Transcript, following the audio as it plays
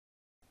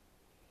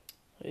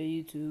Hey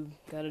YouTube,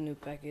 got a new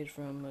package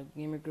from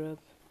Grub.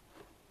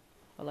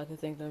 I'd like to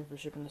thank them for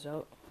shipping this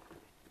out.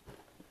 It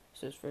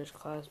says first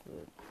class,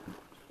 but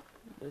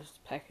this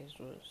package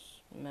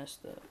was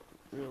messed up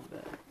real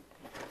bad.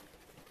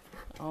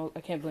 I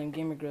can't blame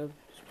Grub.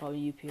 It's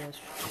probably UPS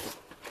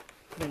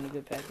put in a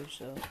good package,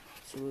 so let's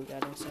see what we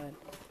got inside.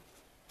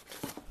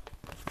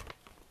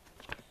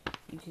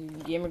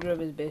 Grub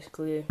is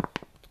basically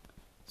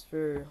it's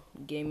for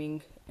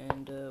gaming,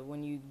 and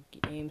when you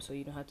game, so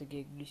you don't have to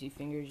get greasy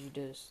fingers, you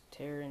just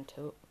tear and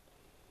tilt.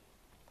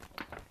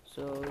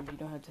 So you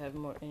don't have to have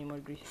any more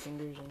greasy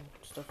fingers and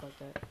stuff like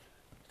that.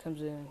 It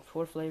comes in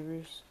 4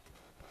 flavors,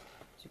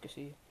 as you can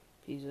see: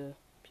 pizza,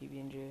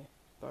 PB&J,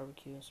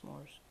 barbecue, and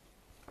s'mores.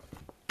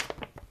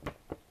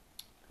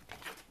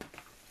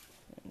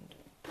 And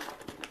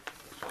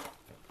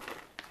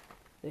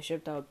they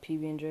shipped out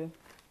PB&J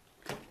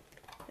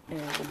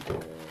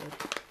and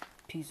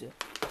pizza.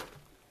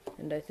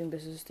 And I think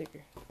this is a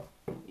sticker.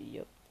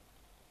 Yep.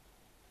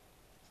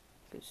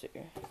 Good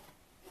sticker.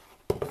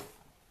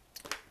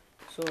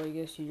 So I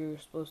guess you're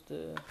supposed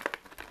to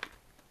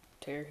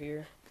tear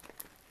here.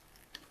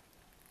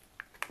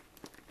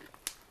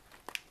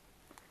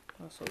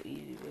 Not so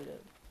easy with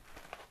it.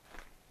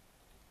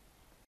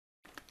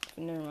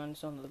 Never mind,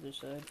 it's on the other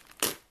side,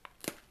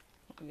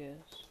 I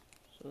guess.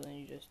 So then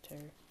you just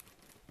tear.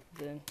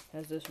 Then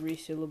has this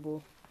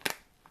resealable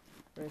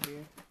right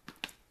here.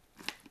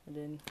 And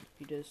then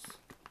you just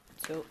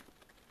tilt.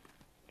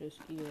 Just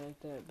eat it like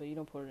that, but you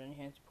don't pour it in your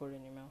hands, you pour it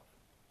in your mouth.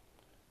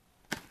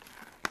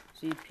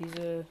 See,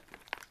 pizza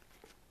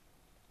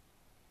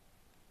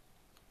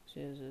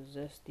says a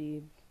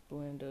zesty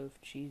blend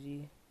of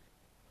cheesy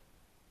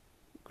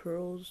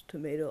curls,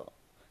 tomato,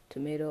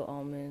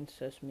 almond,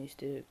 sesame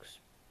sticks,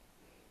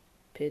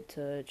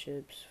 pita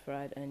chips,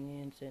 fried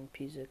onions, and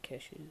pizza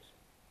cashews.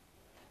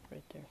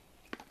 Right there.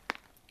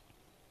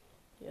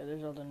 Yeah,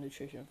 there's all the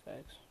nutrition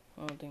facts.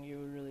 I don't think you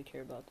would really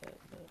care about that,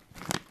 but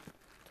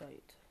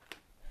tight.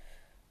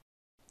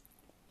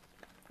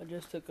 I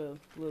just took a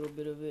little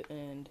bit of it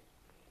and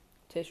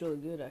it tastes really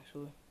good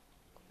actually.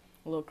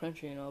 A little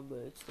crunchy and all, but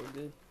it's still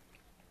good.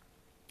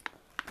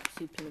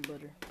 See, peanut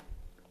butter.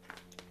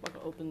 I'm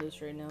gonna open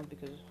this right now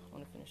because I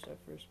want to finish that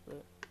first, but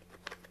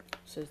it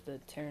says the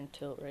tear and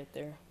tilt right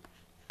there.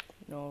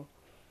 No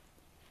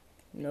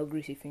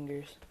greasy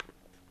fingers.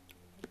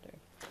 Right there.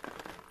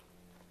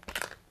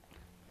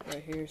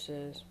 Right here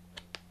says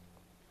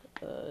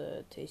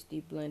tasty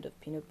blend of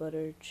peanut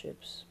butter,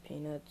 chips,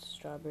 peanuts,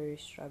 strawberry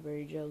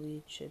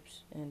jelly,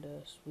 chips, and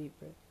sweet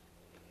bread.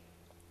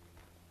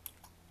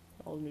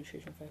 All the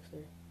nutrition facts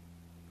there.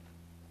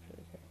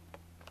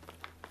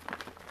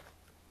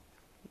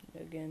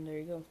 Again, there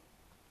you go.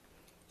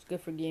 It's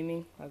good for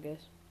gaming, I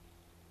guess.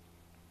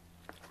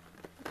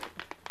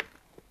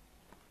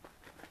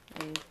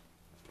 And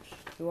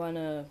if you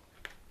wanna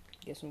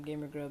get some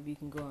Gamer Grub, you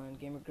can go on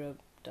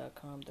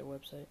gamergrub.com, their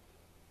website.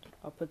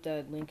 I'll put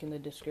that link in the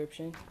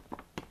description.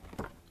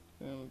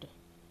 And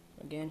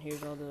again,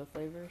 here's all the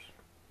flavors.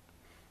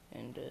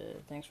 And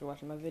thanks for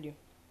watching my video.